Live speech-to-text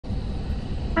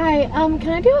Hi, can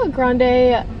I do a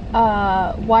grande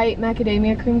white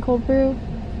macadamia cream cold brew?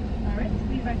 Alright,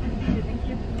 thank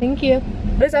you. Thank you.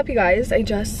 What is up, you guys? I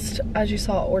just, as you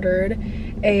saw, ordered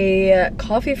a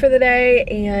coffee for the day,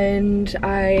 and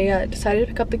I decided to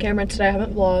pick up the camera today. I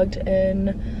haven't vlogged in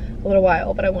a little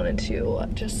while, but I wanted to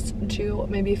just do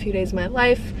maybe a few days of my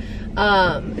life.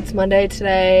 It's Monday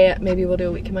today. Maybe we'll do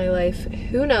a week in my life.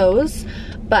 Who knows?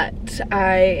 But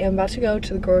I am about to go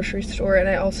to the grocery store, and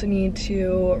I also need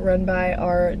to run by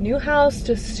our new house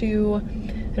just to,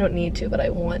 I don't need to, but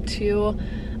I want to.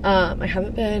 I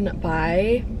haven't been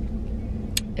by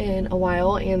in a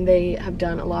while, and they have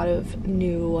done a lot of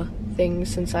new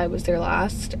things since I was there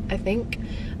last, I think.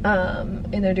 And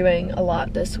they're doing a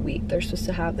lot this week. They're supposed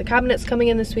to have the cabinets coming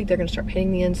in this week. They're gonna start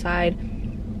painting the inside,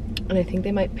 and I think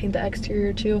they might paint the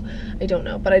exterior too. I don't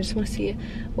know, but I just want to see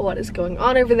what is going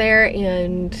on over there,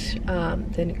 and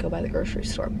then go by the grocery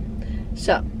store.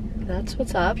 So that's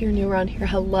what's up. If you're new around here,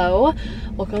 hello,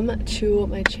 welcome to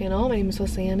my channel. My name is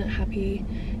Wessley-Ann. Happy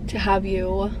to have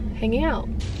you hanging out.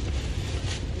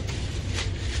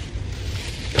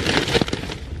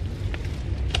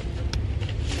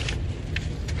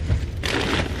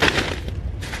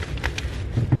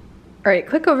 All right,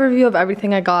 quick overview of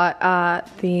everything I got at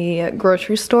the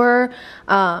grocery store.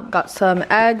 Got some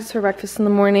eggs for breakfast in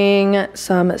the morning,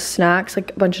 some snacks,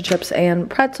 like a bunch of chips and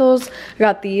pretzels. I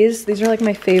got these. These are like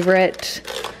my favorite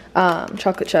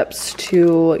chocolate chips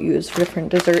to use for different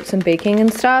desserts and baking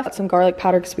and stuff. Got some garlic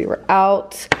powder because we were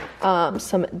out.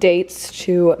 Some dates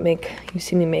to make, you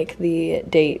see me make the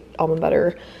date almond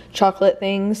butter chocolate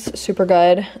things, super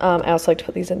good. I also like to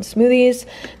put these in smoothies.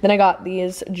 Then I got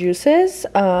these juices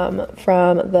from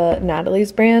the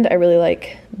Natalie's brand. I really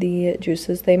like the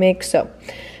juices they make, so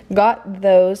got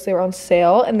those. They were on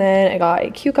sale. And then I got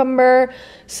a cucumber,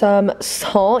 some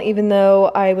salt, even though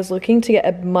I was looking to get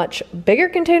a much bigger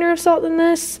container of salt than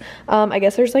this. I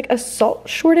guess there's like a salt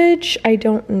shortage, I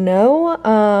don't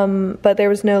know, but there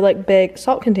was no like big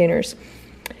salt containers,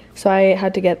 so I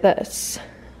had to get this.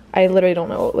 I literally don't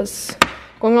know what was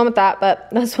going on with that, but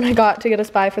that's what I got to get us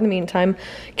by for the meantime.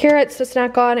 Carrots to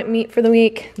snack on, meat for the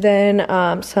week, then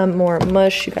some more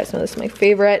mush. You guys know this is my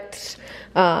favorite.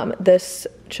 This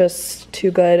just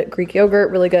too good. Greek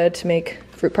yogurt, really good to make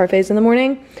fruit parfaits in the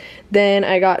morning. Then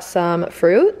I got some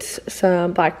fruit,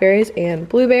 some blackberries and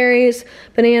blueberries,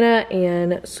 banana,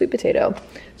 and sweet potato.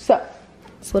 So,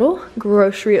 this little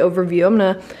grocery overview. I'm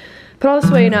gonna put all this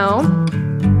away now.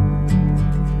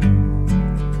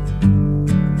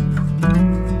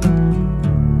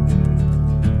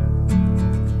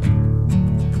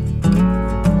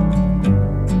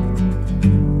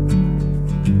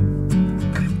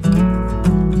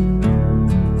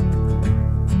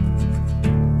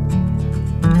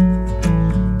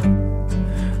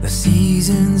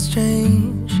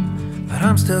 Change, but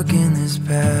I'm stuck in this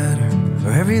pattern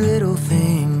where every little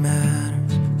thing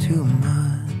matters too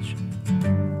much.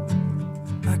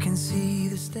 I can see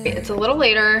the state. It's a little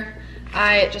later.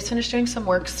 I just finished doing some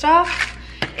work stuff,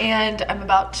 and I'm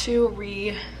about to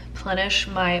replenish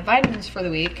my vitamins for the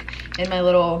week in my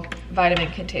little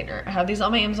vitamin container. I have these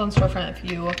on my Amazon storefront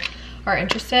if you are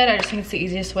interested. I just think it's the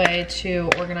easiest way to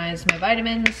organize my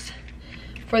vitamins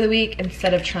for the week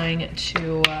instead of trying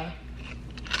to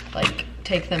like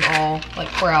take them all, like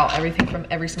pour out everything from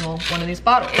every single one of these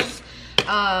bottles.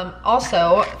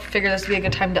 Also, figured this would be a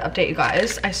good time to update you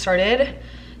guys. I started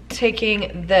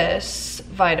taking this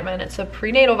vitamin. It's a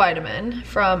prenatal vitamin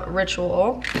from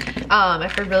Ritual.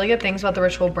 I've heard really good things about the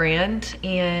Ritual brand,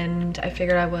 and I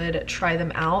figured I would try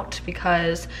them out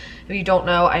because if you don't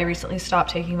know, I recently stopped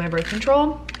taking my birth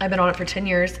control. I've been on it for 10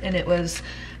 years, and it was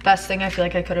best thing I feel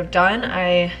like I could have done.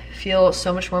 I feel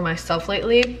so much more myself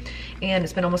lately, and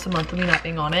it's been almost a month of me not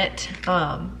being on it.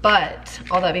 But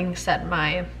all that being said,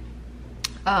 my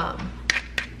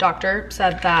doctor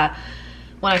said that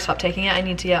when I stop taking it, I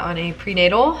need to get on a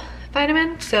prenatal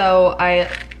vitamin. So I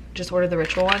just ordered the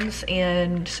Ritual ones,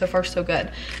 and so far so good.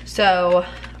 So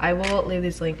I will leave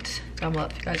these linked down below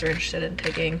if you guys are interested in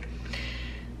taking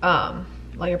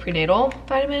like a prenatal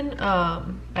vitamin.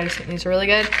 I just think these are really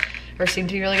good, or seem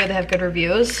to be really good. They have good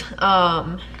reviews.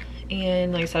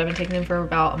 And like I said, I've been taking them for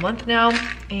about a month now,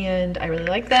 and I really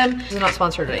like them. This is not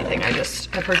sponsored or anything. I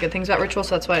just have heard good things about Ritual,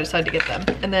 so that's why I decided to get them.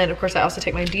 And then of course I also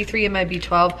take my D3 and my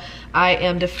B12. I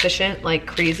am deficient like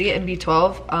crazy in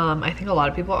B12. I think a lot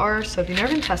of people are. So if you've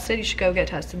never been tested, you should go get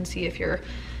tested and see if you're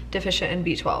deficient in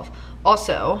B12.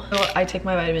 Also, I take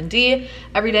my vitamin D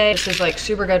every day. This is like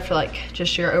super good for like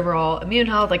just your overall immune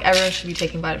health. Like everyone should be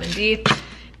taking vitamin D.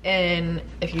 and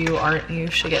if you aren't, you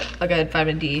should get a good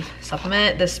vitamin D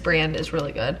supplement. This brand is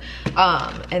really good.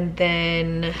 And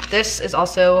then this is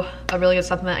also a really good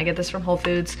supplement. I get this from Whole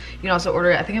Foods. You can also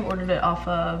order it. I think I've ordered it off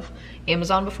of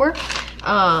Amazon before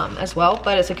as well,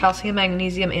 but it's a calcium,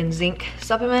 magnesium, and zinc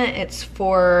supplement. It's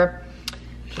for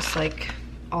just like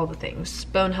all the things.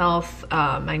 Bone health,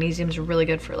 magnesium is really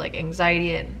good for like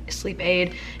anxiety and sleep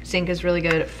aid. Zinc is really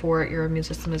good for your immune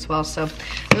system as well. So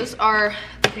those are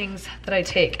the things that I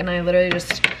take, and I literally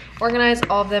just organize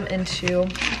all of them into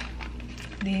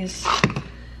these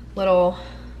little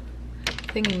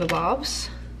thingy-mabobs,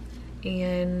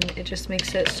 and it just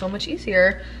makes it so much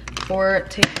easier for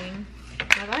taking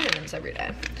my vitamins every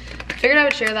day. I figured I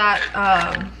would share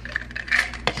that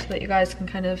so that you guys can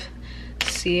kind of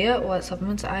see what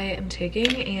supplements I am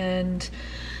taking. And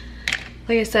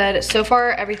like I said, so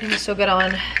far everything is so good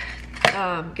on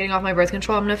getting off my birth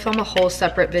control. I'm gonna film a whole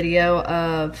separate video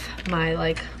of my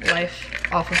like life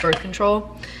off of birth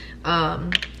control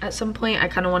at some point. I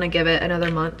kind of want to give it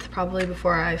another month probably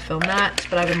before I film that,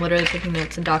 but I've been literally taking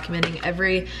notes and documenting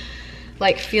every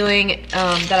like feeling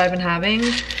that I've been having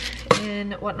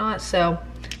and whatnot. So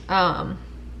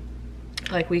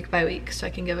like week by week, so I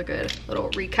can give a good little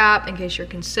recap in case you're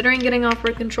considering getting off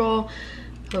birth control.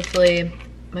 Hopefully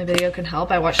my video can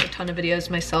help. I watched a ton of videos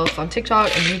myself on TikTok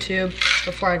and YouTube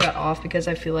before I got off, because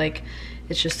I feel like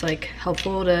it's just like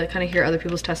helpful to kind of hear other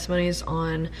people's testimonies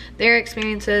on their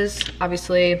experiences.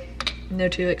 Obviously no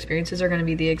two experiences are going to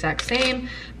be the exact same,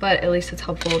 but at least it's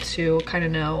helpful to kind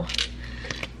of know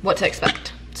what to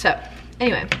expect. So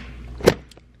anyway,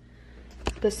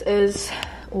 this is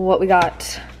what we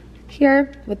got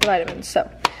here with the vitamins. So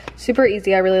super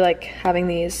easy. I really like having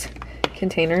these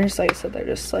containers. Like I said, they're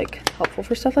just like helpful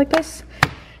for stuff like this.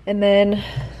 And then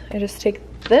I just take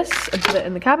this and put it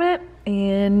in the cabinet,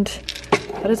 and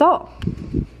that is all.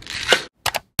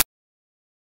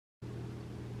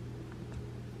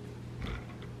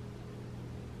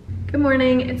 Good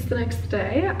morning, it's the next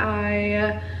day.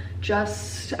 I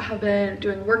just have been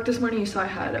doing work this morning. You saw I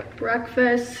had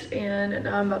breakfast, and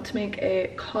now I'm about to make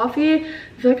a coffee.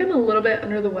 I feel like I'm a little bit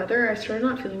under the weather. I started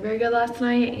not feeling very good last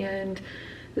night, and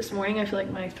this morning I feel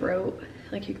like my throat,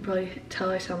 like you can probably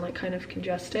tell, I sound like kind of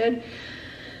congested.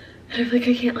 And I feel like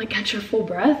I can't like catch a full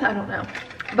breath. I don't know.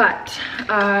 But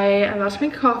I am about to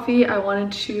make coffee. I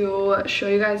wanted to show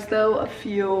you guys though a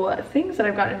few things that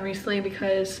I've gotten recently,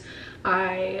 because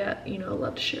I, you know,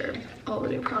 love to share all the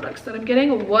new products that I'm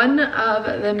getting. One of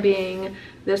them being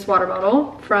this water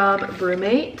bottle from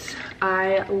Brewmate.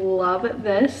 I love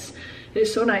this. It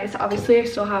is so nice. Obviously, I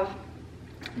still have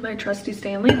my trusty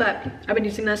Stanley, but I've been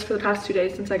using this for the past 2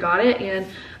 days since I got it, and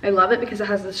I love it because it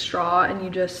has this straw, and you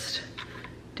just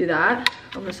do that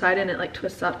on the side and it like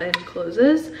twists up and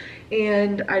closes,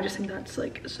 and I just think that's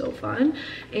like so fun.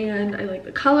 And I like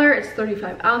the color. It's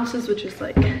 35 ounces, which is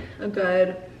like a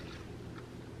good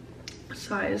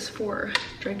size for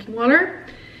drinking water.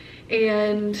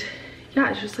 And yeah,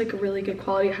 it's just like a really good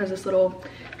quality. It has this little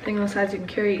thing on the sides you can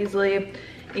carry easily,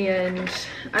 and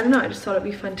I don't know, I just thought it'd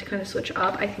be fun to kind of switch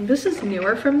up. I think this is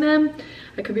newer from them,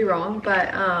 I could be wrong,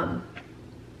 but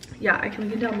yeah, I can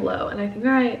link it down below. And I think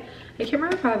I can't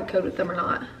remember if I have a code with them or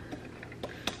not.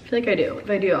 I feel like I do. If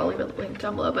I do, I'll leave a link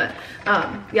down below. But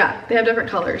yeah, they have different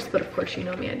colors, but of course, you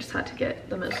know me, I just had to get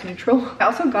the most neutral. I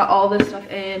also got all this stuff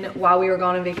in while we were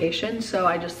gone on vacation, so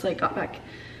I just like got back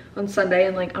on Sunday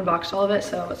and like unboxed all of it,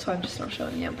 so I'm just not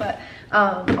showing you. But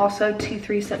also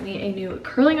T3 sent me a new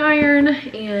curling iron,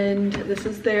 and this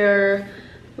is their,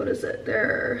 what is it,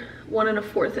 their 1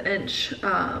 1/4 inch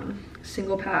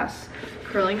single pass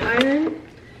curling iron,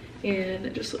 and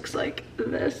it just looks like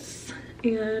this.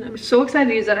 And I'm so excited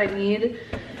to use that. I needed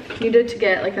to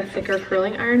get like a thicker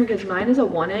curling iron because mine is a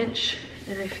 1 inch,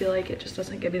 and I feel like it just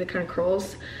doesn't give me the kind of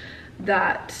curls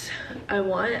that I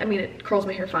want. I mean, it curls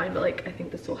my hair fine, but like I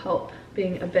think this will help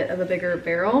being a bit of a bigger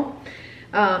barrel.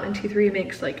 And T3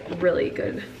 makes like really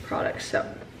good products, so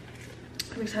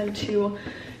I'm excited to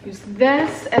use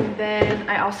this. And then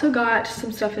I also got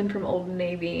some stuff in from Old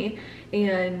Navy,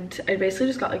 and I basically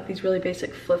just got like these really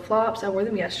basic flip-flops. I wore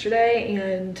them yesterday,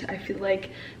 and I feel like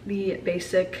the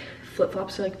basic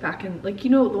flip-flops are like back in, like,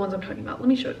 you know the ones I'm talking about. Let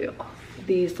me show you.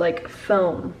 These like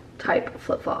foam type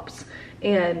flip-flops,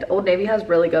 and Old Navy has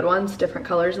really good ones, different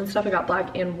colors and stuff. I got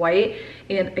black and white,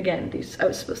 and again, these I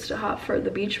was supposed to have for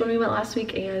the beach when we went last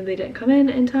week, and they didn't come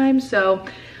in time, so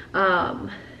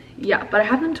yeah, but I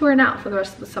have them to wear now for the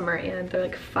rest of the summer, and they're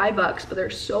like $5, but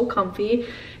they're so comfy.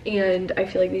 And I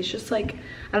feel like these just like,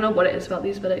 I don't know what it is about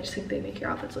these, but I just think they make your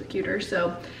outfits look cuter.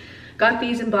 So got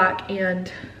these in black and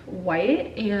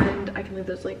white, and I can leave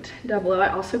those linked down below.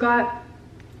 I also got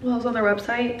while I was on their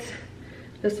website,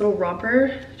 this little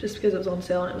romper, just because it was on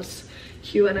sale and it was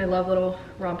cute, and I love little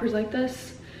rompers like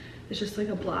this. It's just like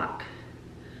a black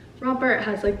romper. It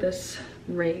has like this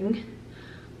ring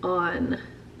on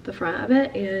the front of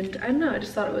it, and I don't know, I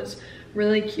just thought it was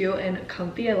really cute and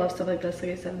comfy. I love stuff like this,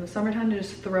 like I said, in the summertime to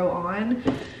just throw on.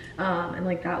 And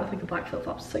like that with like the black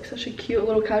flip-flops. It's like such a cute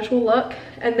little casual look.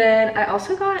 And then I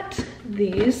also got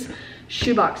these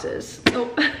shoe boxes.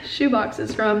 Oh, shoe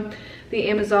boxes from the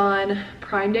Amazon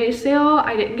Prime Day sale.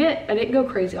 I didn't go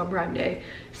crazy on Prime Day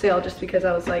sale just because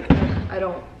I was like, I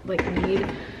don't like need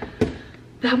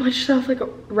that much stuff like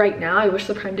right now. I wish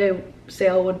the Prime Day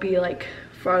sale would be like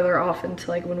farther off into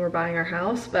like when we're buying our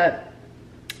house, but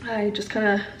I just kind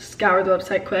of scoured the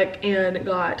website quick and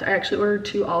I actually ordered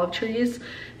 2 olive trees.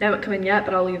 They haven't come in yet,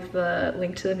 but I'll leave the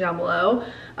link to them down below.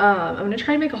 I'm gonna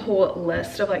try to make a whole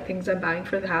list of like things I'm buying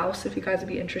for the house if you guys would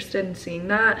be interested in seeing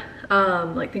that.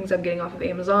 Like things I'm getting off of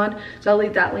Amazon. So I'll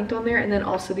leave that linked on there, and then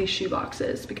also these shoe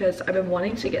boxes because I've been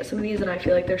wanting to get some of these and I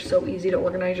feel like they're so easy to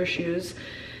organize your shoes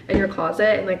in your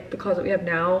closet. And like the closet we have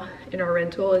now in our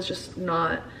rental is just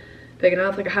not big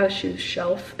enough. Like I have a shoe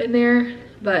shelf in there,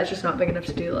 but it's just not big enough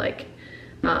to do like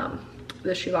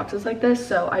the shoe boxes like this.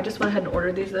 So I just went ahead and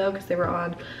ordered these though because they were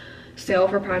on sale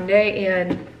for Prime Day,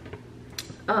 and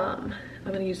I'm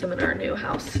gonna use them in our new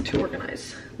house to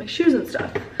organize my shoes and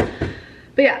stuff.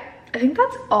 But yeah, I think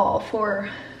that's all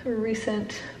for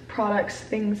recent products,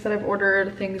 things that I've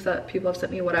ordered, things that people have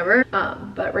sent me, whatever.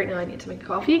 But right now I need to make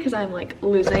coffee because I'm like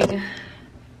losing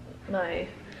my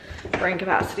brain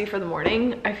capacity for the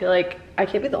morning. I feel like I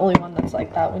can't be the only one that's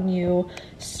like that when you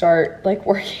start like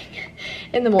working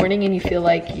in the morning and you feel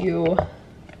like you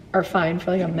are fine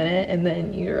for like a minute and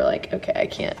then you're like, okay, I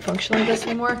can't function like this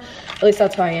anymore. At least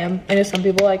that's how I am. I know some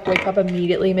people like wake up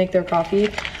immediately, make their coffee.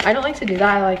 I don't like to do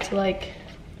that. I like to like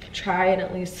try and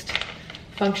at least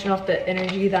function off the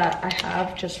energy that I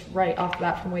have just right off the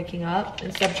bat from waking up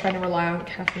instead of trying to rely on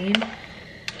caffeine.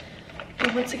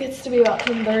 And once it gets to be about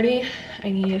 10:30, I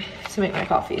need to make my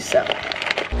coffee, so.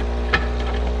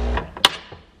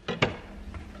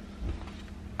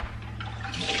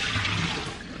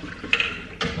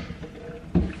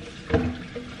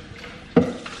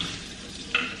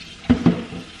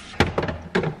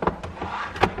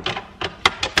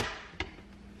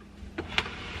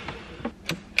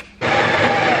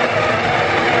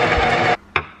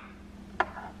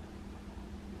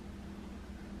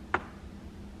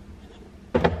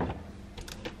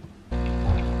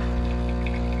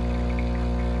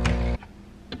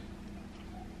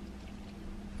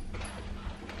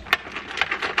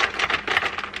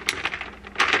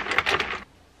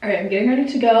 Alright, I'm getting ready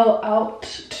to go out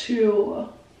to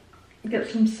get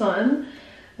some sun,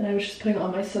 and I was just putting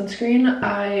on my sunscreen.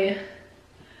 I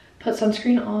put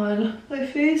sunscreen on my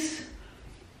face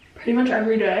pretty much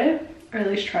every day, or at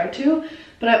least try to,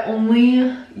 but I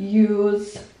only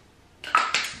use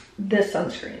this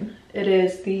sunscreen. It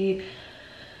is the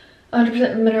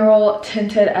 100% mineral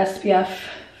tinted SPF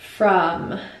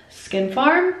from Skin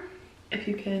Farm. If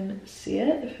you can see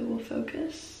it, if it will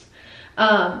focus.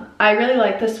 I really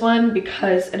like this one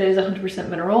because it is 100%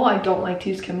 mineral. I don't like to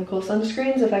use chemical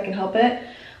sunscreens if I can help it.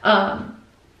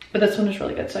 But this one is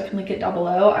really good, so I can link it down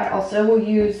below. I also will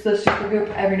use the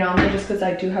Supergoop every now and then just because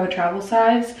I do have a travel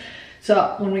size.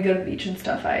 So when we go to the beach and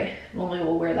stuff, I normally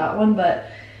will wear that one.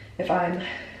 But if I'm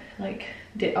like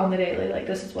on the daily, like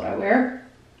this is what I wear.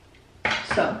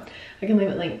 So I can leave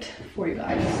it linked for you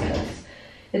guys because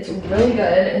it's really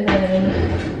good. And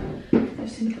then I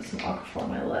just need to put some aquaphor on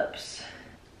my lips.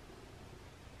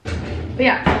 But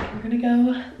yeah, we're gonna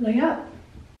go lay out.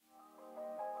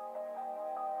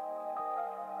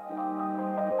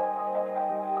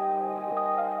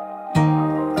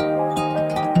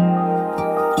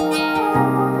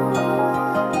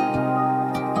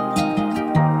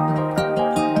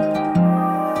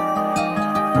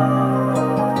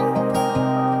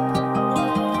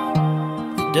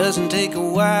 It doesn't take a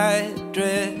white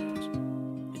dress.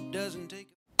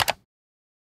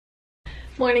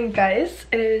 Morning guys,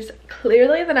 it is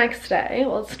clearly the next day.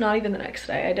 Well, it's not even the next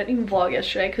day. I didn't even vlog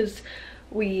yesterday because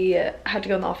we had to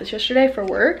go in the office yesterday for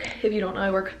work. If you don't know, I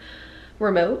work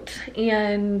remote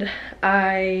and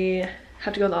I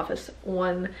have to go in the office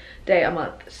one day a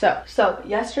month. So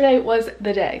yesterday was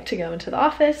the day to go into the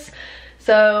office.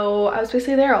 So I was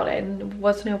basically there all day and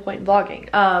was no point in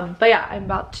vlogging. But yeah, I'm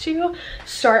about to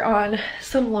start on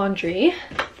some laundry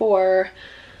for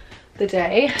the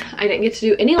day. I didn't get to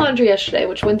do any laundry yesterday,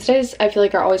 which Wednesdays I feel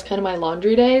like are always kind of my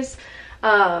laundry days.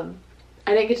 I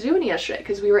didn't get to do any yesterday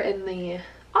because we were in the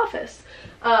office.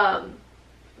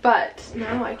 But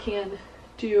now I can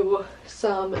do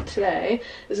some today.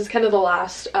 This is kind of the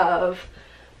last of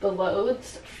the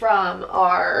loads from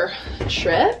our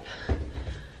trip.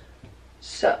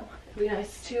 So it'd be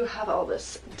nice to have all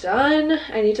this done.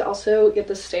 I need to also get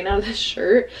the stain out of this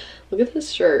shirt. Look at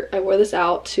this shirt. I wore this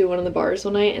out to one of the bars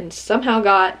one night and somehow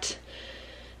got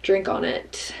drink on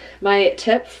it. My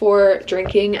tip for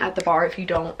drinking at the bar, if you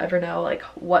don't ever know like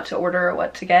what to order or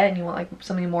what to get and you want like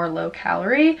something more low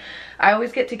calorie, I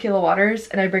always get tequila waters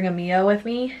and I bring a Mio with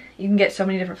me. You can get so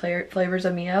many different flavors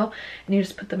of Mio and you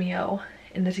just put the Mio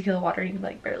in the tequila water and you can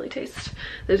like barely taste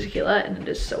the tequila and it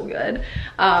is so good.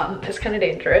 It's kind of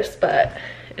dangerous, but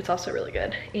it's also really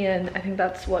good. And I think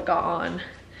that's what got on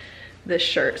this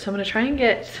shirt. So I'm gonna try and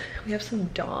get, we have some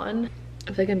Dawn.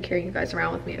 I feel like I'm carrying you guys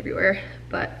around with me everywhere,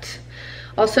 but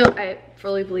also I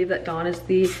fully believe that Dawn is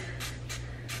the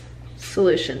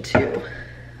solution to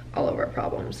all of our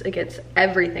problems. It gets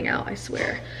everything out, I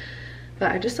swear.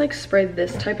 But I just like spray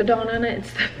this type of Dawn on it.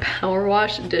 It's the Power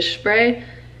Wash dish spray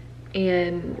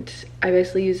and I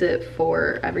basically use it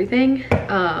for everything.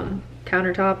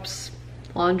 Countertops,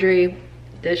 laundry,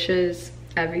 dishes,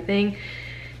 everything.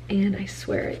 And I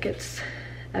swear it gets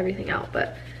everything out,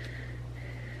 but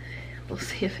we'll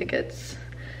see if it gets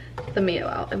the Mio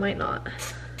out. It might not,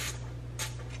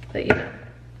 but you know,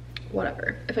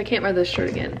 whatever. If I can't wear this shirt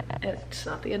again, it's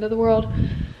not the end of the world.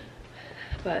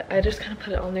 But I just kind of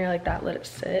put it on there like that, let it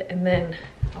sit, and then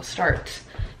I'll start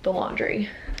the laundry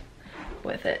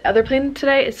with it. Other plan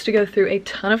today is to go through a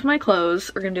ton of my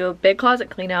clothes. We're gonna do a big closet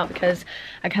clean out because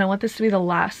I kind of want this to be the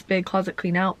last big closet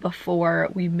clean out before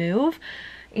we move.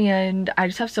 And I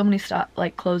just have so many stuff,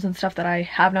 like clothes and stuff that I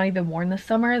have not even worn this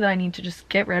summer that I need to just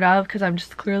get rid of because I'm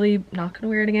just clearly not gonna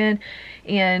wear it again.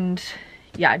 And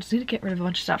yeah, I just need to get rid of a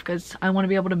bunch of stuff because I want to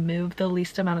be able to move the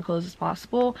least amount of clothes as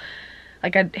possible.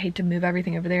 Like I'd hate to move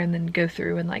everything over there and then go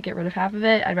through and like get rid of half of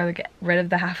it. I'd rather get rid of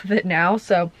the half of it now.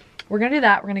 So we're gonna do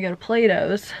that. We're gonna go to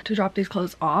Plato's to drop these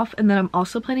clothes off. And then I'm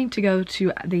also planning to go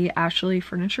to the Ashley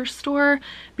furniture store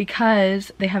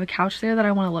because they have a couch there that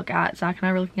I want to look at. Zach and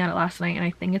I were looking at it last night and I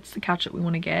think it's the couch that we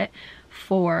want to get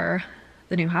for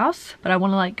the new house. But I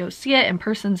want to like go see it in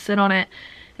person, sit on it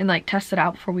and like test it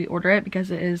out before we order it because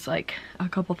it is like a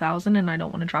couple thousand and I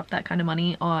don't want to drop that kind of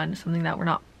money on something that we're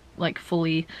not like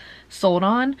fully sold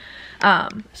on.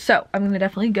 So I'm gonna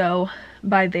definitely go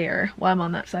by there while I'm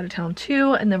on that side of town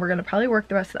too, and then we're gonna probably work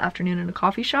the rest of the afternoon in a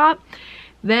coffee shop.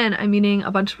 Then I'm meeting a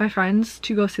bunch of my friends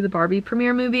to go see the Barbie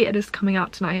premiere movie. It is coming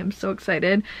out tonight. I'm so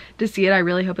excited to see it. I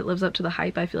really hope it lives up to the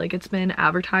hype. I feel like it's been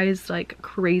advertised like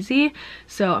crazy,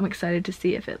 so I'm excited to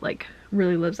see if it like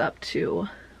really lives up to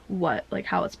what like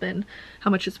how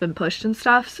much it's been pushed and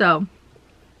stuff. So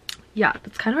yeah,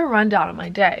 that's kind of a rundown of my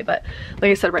day. But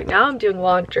like I said, right now I'm doing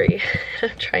laundry.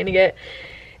 I'm trying to get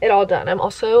it all done. I'm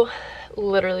also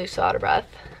literally so out of breath.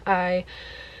 I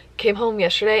came home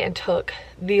yesterday and took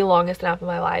the longest nap of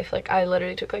my life. Like I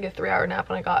literally took like a 3-hour nap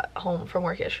when I got home from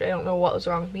work yesterday. I don't know what was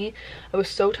wrong with me. I was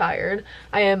so tired.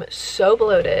 I am so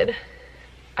bloated.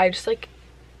 I just like,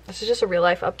 this is just a real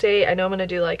life update. I know I'm gonna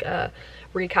do like a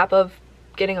recap of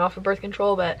getting off of birth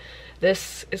control, but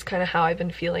this is kind of how I've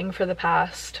been feeling for the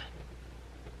past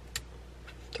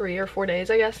 3 or 4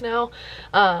 days, I guess now,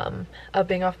 of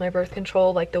being off my birth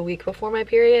control like the week before my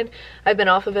period. I've been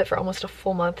off of it for almost a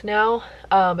full month now,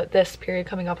 but this period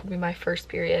coming up will be my first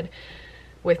period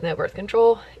with no birth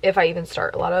control, if I even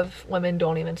start. A lot of women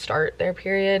don't even start their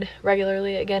period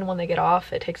regularly again when they get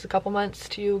off. It takes a couple months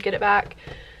to get it back.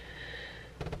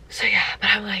 So yeah, but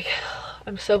I'm like,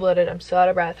 I'm so bloated, I'm so out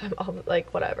of breath, I'm all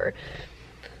like whatever.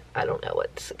 I don't know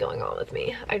what's going on with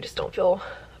me. I just don't feel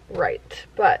right,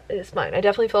 but it's fine. I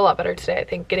definitely feel a lot better today. I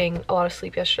think getting a lot of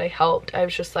sleep yesterday helped. I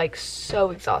was just like so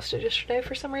exhausted yesterday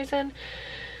for some reason,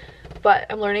 but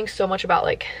I'm learning so much about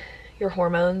like your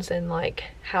hormones and like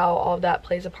how all of that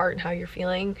plays a part in how you're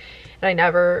feeling, and I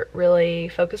never really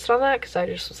focused on that because I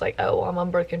just was like, oh well, I'm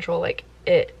on birth control, like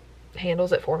it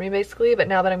handles it for me basically. But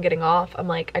now that I'm getting off, I'm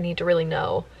like, I need to really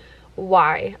know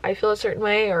why I feel a certain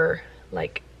way, or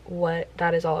like what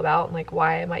that is all about, and like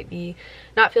why I might be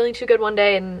not feeling too good one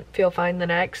day and feel fine the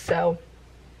next. So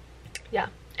yeah,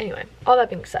 anyway, all that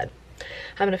being said,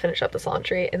 I'm gonna finish up this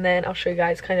laundry and then I'll show you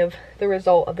guys kind of the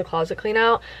result of the closet clean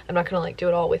out. I'm not gonna like do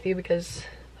it all with you because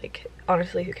like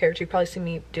honestly, who cares? You've probably seen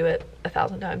me do it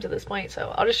 1,000 times at this point,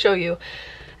 so I'll just show you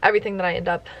everything that I end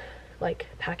up like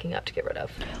packing up to get rid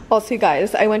of. Also, you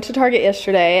guys, I went to Target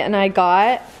yesterday and I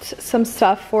got some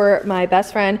stuff for my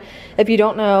best friend. If you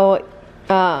don't know,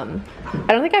 I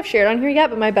don't think I've shared on here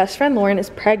yet, but my best friend Lauren is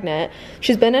pregnant.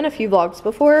 She's been in a few vlogs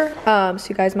before, so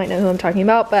you guys might know who I'm talking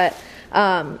about. But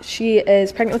She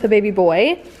is pregnant with a baby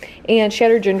boy, and she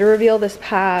had her gender reveal this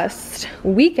past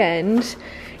weekend,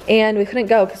 and we couldn't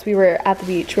go because we were at the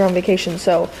beach. We were on vacation,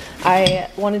 so I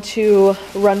wanted to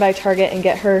run by Target and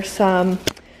get her some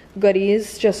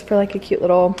goodies just for like a cute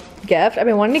little gift. I've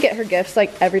been wanting to get her gifts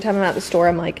like every time I'm at the store.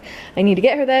 I'm like, I need to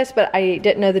get her this, but I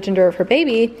didn't know the gender of her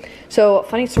baby. So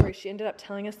funny story, she ended up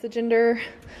telling us the gender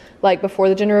like before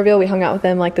the gender reveal. We hung out with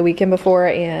them like the weekend before,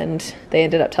 and they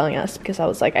ended up telling us because I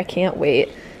was like, I can't wait,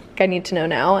 like, I need to know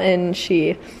now. And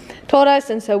she told us,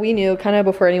 and so we knew kind of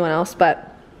before anyone else.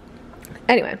 But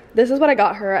anyway, this is what I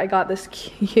got her. I got this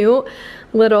cute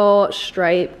little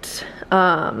striped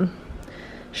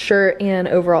shirt and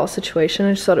overall situation.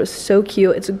 I just thought it was so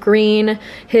cute. It's green.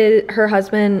 Her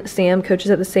husband Sam coaches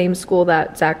at the same school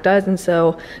that Zach does, and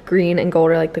so green and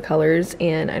gold are like the colors,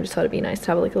 and I just thought it'd be nice to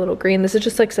have like a little green. This is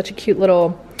just like such a cute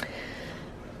little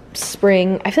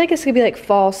spring. I feel like it's gonna be like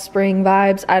fall spring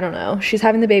vibes. I don't know. She's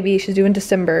having the baby. She's due in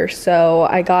December, so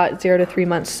I got 0 to 3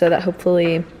 months so that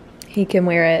hopefully he can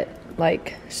wear it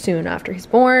like soon after he's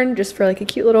born, just for like a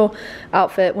cute little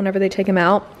outfit whenever they take him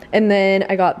out. And then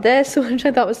I got this, which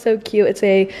I thought was so cute. It's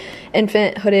a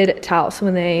infant hooded towel, so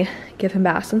when they give him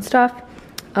baths and stuff,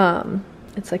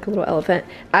 it's like a little elephant.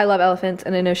 I love elephants,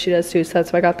 and I know she does too, so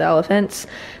that's why I got the elephants.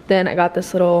 Then I got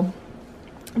this little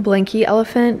blankie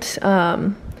elephant.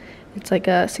 It's like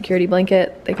a security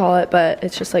blanket, they call it, but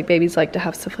it's just like babies like to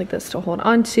have stuff like this to hold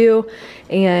on to,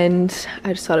 and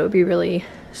I just thought it would be really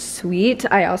sweet.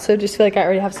 I also just feel like I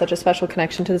already have such a special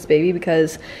connection to this baby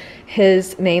because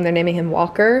his name, they're naming him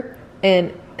Walker,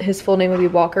 and his full name would be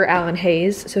Walker Allen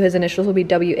Hayes, so his initials will be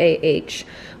W-A-H,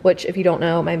 which if you don't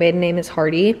know, my maiden name is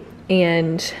Wahardee,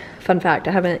 and fun fact,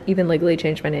 I haven't even legally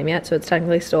changed my name yet, so it's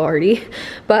technically still Wahardee.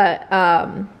 But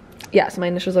yeah, so my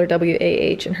initials are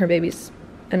W-A-H, and her baby's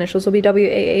initials will be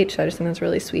W-A-H, so I just think that's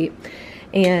really sweet.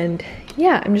 And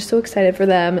yeah, I'm just so excited for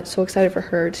them, so excited for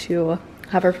her to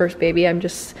have her first baby. I'm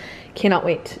just cannot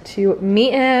wait to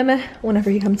meet him whenever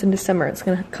he comes in December. It's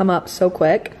gonna come up so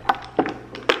quick.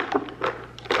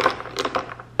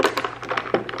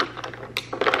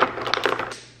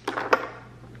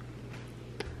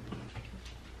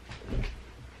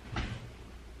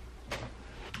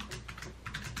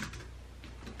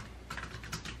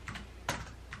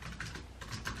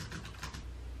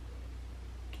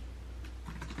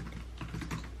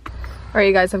 All right,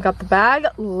 you guys, I've got the bag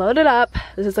loaded up.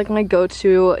 This is like my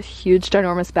go-to huge,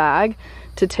 ginormous bag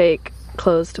to take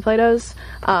clothes to Play-Dohs.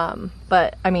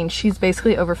 But I mean, she's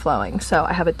basically overflowing. So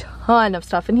I have a ton of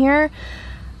stuff in here.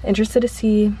 Interested to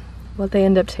see what they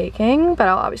end up taking, but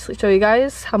I'll obviously show you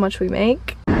guys how much we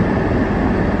make.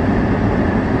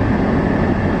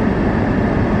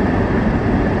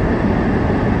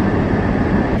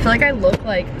 I feel like I look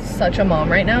like such a mom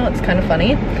right now. It's kind of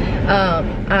funny.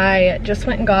 I just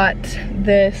went and got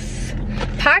this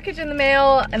package in the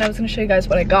mail, and I was gonna show you guys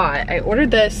what I got. I ordered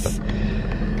this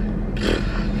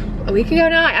a week ago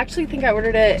now. I actually think I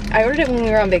ordered it when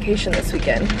we were on vacation this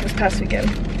past weekend.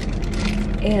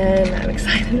 And I'm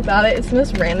excited about it. It's the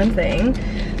most random thing.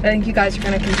 I think you guys are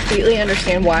gonna completely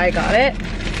understand why I got it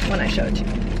when I show it to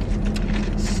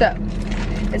you. So,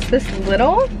 it's this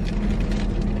little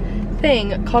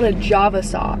thing called a Java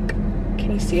sock.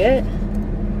 Can you see it?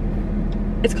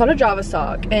 It's called a Java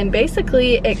sock, and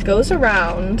basically it goes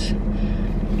around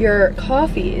your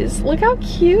coffees. Look how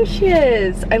cute she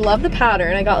is. I love the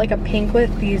pattern. I got like a pink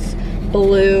with these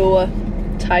blue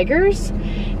tigers,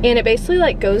 and it basically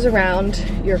like goes around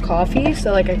your coffee.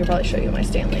 So like I could probably show you my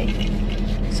Stanley.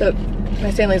 So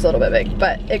my Stanley's a little bit big,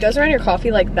 but it goes around your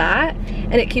coffee like that,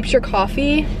 and it keeps your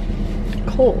coffee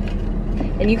cold.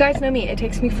 And you guys know me, it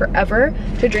takes me forever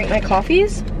to drink my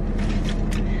coffees.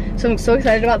 So I'm so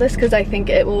excited about this because I think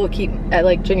it will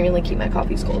genuinely keep my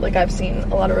coffees cold. Like I've seen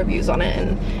a lot of reviews on it,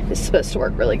 and it's supposed to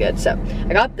work really good. So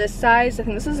I got this size. I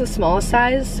think this is the smallest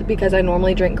size because I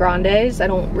normally drink grandes. I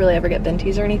don't really ever get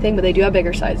ventis or anything, but they do have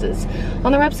bigger sizes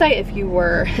on the website if you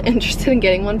were interested in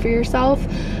getting one for yourself.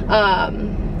 But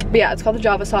yeah, it's called the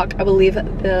Java sock. I will leave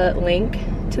the link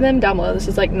to them down below. This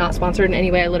is like not sponsored in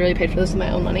any way. I literally paid for this with my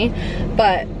own money,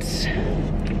 but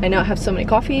I know I have so many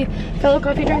fellow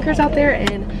coffee drinkers out there,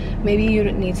 and maybe you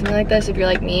need something like this if you're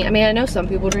like me. I mean, I know some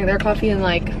people drink their coffee in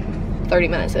like 30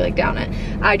 minutes, they like down it.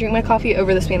 I drink my coffee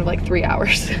over the span of like 3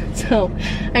 hours. So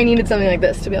I needed something like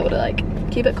this to be able to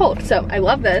like keep it cold. So I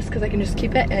love this because I can just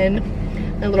keep it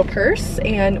in my little purse,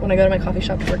 and when I go to my coffee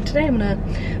shop to work today, I'm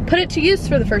gonna put it to use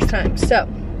for the first time. So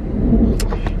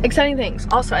exciting things.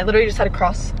 Also, I literally just had to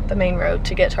cross the main road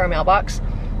to get to our mailbox.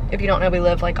 If you don't know, we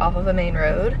live like off of a main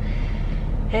road,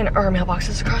 and our mailbox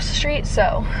is across the street,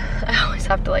 so I always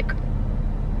have to like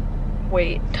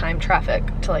wait time traffic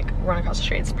to like run across the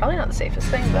street. It's probably not the safest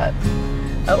thing, but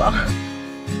oh well.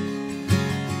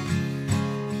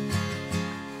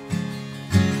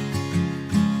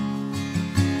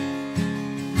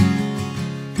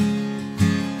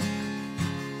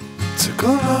 Took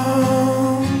a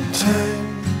long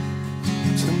time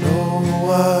to know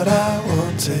what I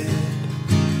wanted,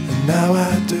 and now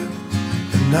I do,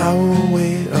 and I will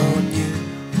wait on you.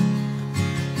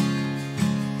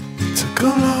 Took a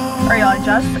long Alright, y'all, I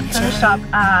just finished up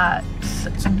at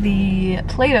the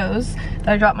Plato's that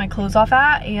I dropped my clothes off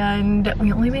at, and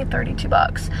we only made 32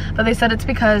 bucks. But they said it's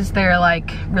because they're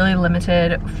like really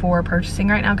limited for purchasing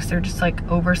right now because they're just like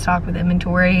overstocked with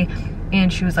inventory.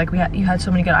 And she was like, you had so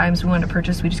many good items we wanted to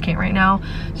purchase, we just can't right now.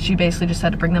 So she basically just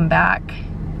had to bring them back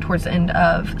towards the end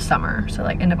of summer, so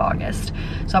like end of August.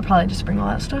 So I'll probably just bring all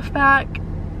that stuff back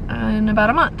in about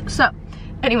a month. So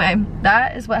anyway,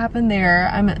 that is what happened there.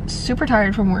 I'm super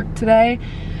tired from work today.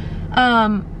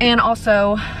 And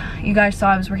also, you guys saw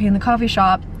I was working in the coffee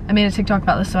shop. I made a TikTok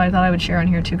about this, so I thought I would share on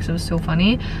here too because it was so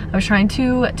funny. I was trying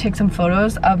to take some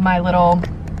photos of my little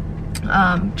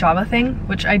Java thing,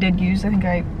 which I did use. I think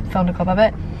I filmed a clip of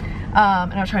it.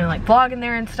 And I was trying to like vlog in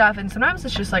there and stuff, and sometimes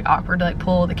it's just like awkward to like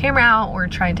pull the camera out or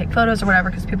try and take photos or whatever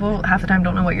because people half the time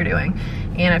don't know what you're doing,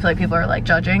 and I feel like people are like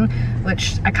judging,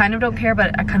 which I kind of don't care,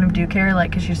 but I kind of do care,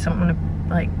 like, because you just don't want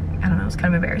to, like, I don't know, it's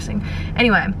kind of embarrassing.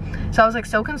 Anyway, so I was like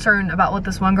so concerned about what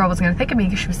this one girl was gonna think of me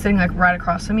because she was sitting like right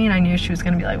across from me, and I knew she was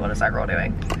gonna be like, what is that girl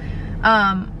doing?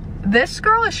 This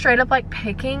girl is straight up like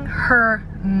picking her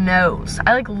nose.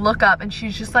 I like look up and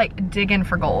she's just like digging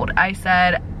for gold. I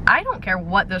said, I don't care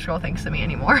what this girl thinks of me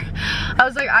anymore. I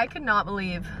was like, I could not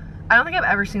believe, I don't think I've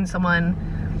ever seen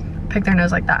someone pick their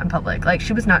nose like that in public. Like,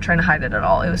 she was not trying to hide it at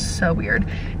all. It was so weird.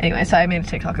 Anyway, so I made a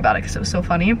TikTok about it because it was so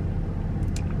funny.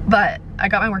 But I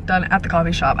got my work done at the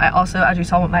coffee shop. I also, as you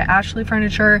saw, went by Ashley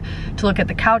Furniture to look at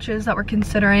the couches that we're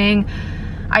considering.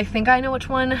 I think I know which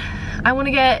one I want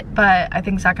to get, but I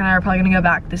think Zach and I are probably gonna go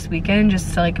back this weekend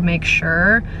just to like make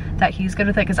sure that he's good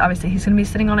with it, because obviously he's gonna be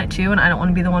sitting on it too, and I don't want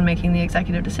to be the one making the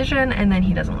executive decision and then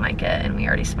he doesn't like it and we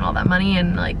already spent all that money,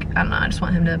 and like, I don't know, I just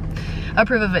want him to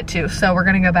approve of it too. So we're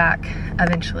gonna go back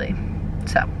eventually.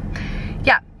 So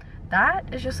yeah, that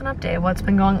is just an update of what's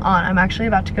been going on. I'm actually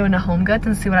about to go into Home Goods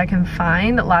and see what I can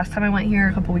find. Last time I went here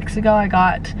a couple weeks ago, I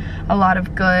got a lot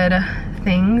of good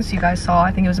things. You guys saw,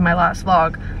 I think it was in my last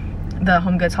vlog, the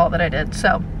Home Goods haul that I did.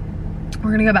 So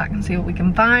we're gonna go back and see what we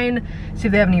can find, see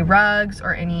if they have any rugs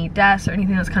or any desks or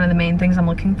anything. That's kind of the main things I'm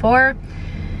looking for.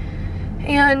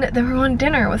 And then we're going to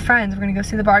dinner with friends. We're gonna go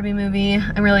see the Barbie movie.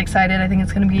 I'm really excited. I think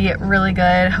it's gonna be really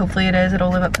good. Hopefully it is. It'll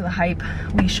live up to the hype.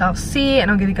 We shall see, and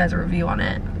I'll give you guys a review on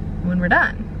it when we're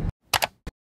done.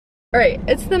 Alright,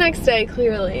 it's the next day,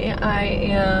 clearly. I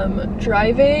am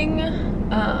driving.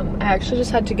 I actually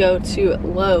just had to go to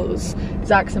Lowe's.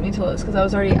 Zach sent me to Lowe's because I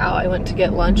was already out. I went to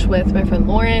get lunch with my friend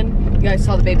Lauren. You guys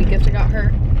saw the baby gift I got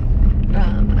her.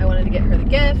 I wanted to get her the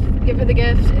gift, give her the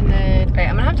gift, and then, alright,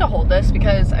 I'm gonna have to hold this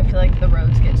because I feel like the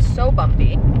roads get so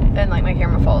bumpy and like my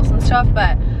camera falls and stuff,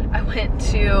 but I went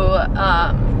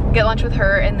to get lunch with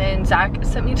her, and then Zach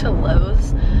sent me to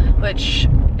Lowe's, which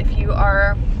if you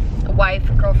are a wife,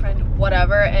 girlfriend,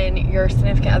 whatever, and your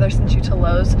significant other sends you to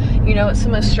Lowe's, you know it's the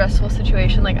most stressful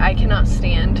situation. Like, I cannot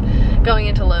stand going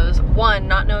into Lowe's, one,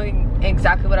 not knowing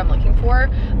exactly what I'm looking for,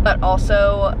 but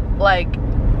also like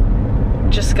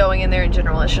just going in there in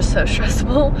general. It's just so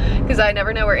stressful because I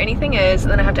never know where anything is,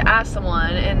 and then I have to ask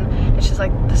someone, and it's just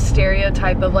like the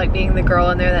stereotype of like being the girl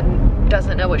in there that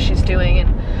doesn't know what she's doing,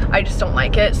 and I just don't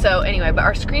like it. So anyway, but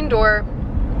our screen door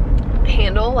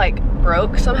handle like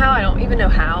broke somehow. I don't even know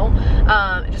how.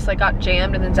 It just like got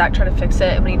jammed, and then Zach tried to fix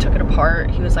it, and when he took it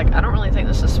apart, he was like, I don't really think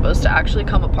this is supposed to actually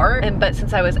come apart. But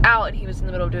since I was out and he was in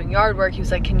the middle of doing yard work, he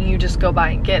was like, can you just go by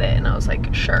and get it? And I was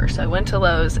like, sure. So I went to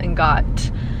Lowe's and got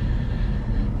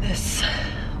this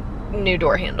new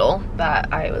door handle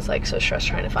that I was like so stressed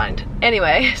trying to find.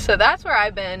 Anyway, so that's where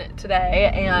I've been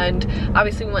today, and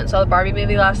obviously we went and saw the Barbie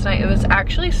movie last night. It was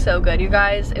actually so good, you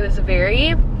guys. It was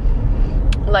very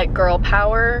like girl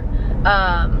power,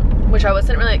 which I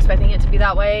wasn't really expecting it to be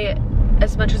that way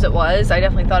as much as it was. I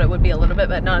definitely thought it would be a little bit,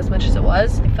 but not as much as it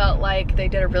was. I felt like they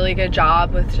did a really good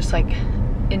job with just like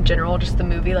in general, just the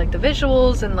movie, like the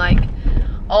visuals and like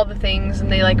all the things,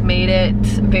 and they like made it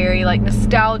very like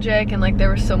nostalgic, and like there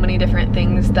were so many different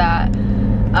things that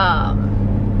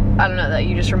I don't know, that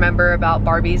you just remember about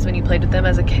Barbies when you played with them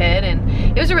as a kid, and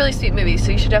it was a really sweet movie,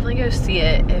 so you should definitely go see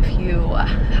it if you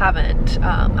haven't.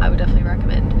 I would definitely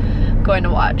recommend going to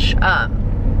watch.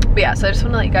 But yeah, so I just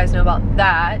want to let you guys know about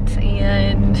that,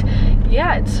 and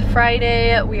yeah, it's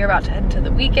Friday. We are about to head into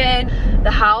the weekend.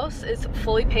 The house is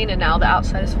fully painted now. The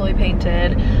outside is fully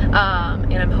painted.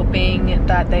 And I'm hoping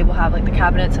that they will have like the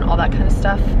cabinets and all that kind of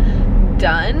stuff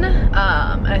done. And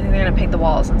I think they're gonna paint the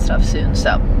walls and stuff soon.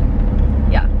 So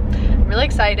yeah, I'm really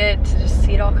excited to just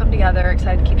see it all come together.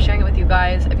 Excited to keep sharing it with you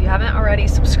guys. If you haven't already,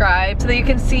 subscribe so that you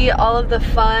can see all of the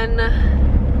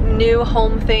fun new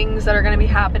home things that are gonna be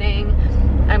happening.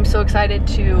 I'm so excited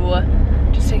to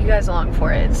just take you guys along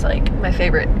for it. It's like my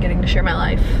favorite, getting to share my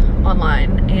life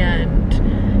online.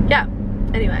 And yeah,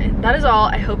 anyway, that is all.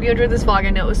 I hope you enjoyed this vlog. I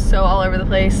know it was so all over the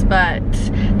place, but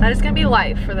that is gonna be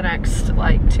life for the next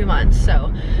like 2 months.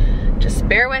 So just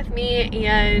bear with me,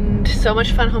 and so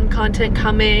much fun home content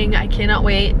coming. I cannot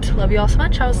wait. Love you all so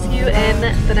much. I'll see you in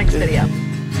the next video.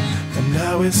 And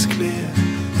now it's clear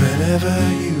whenever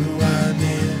you are near.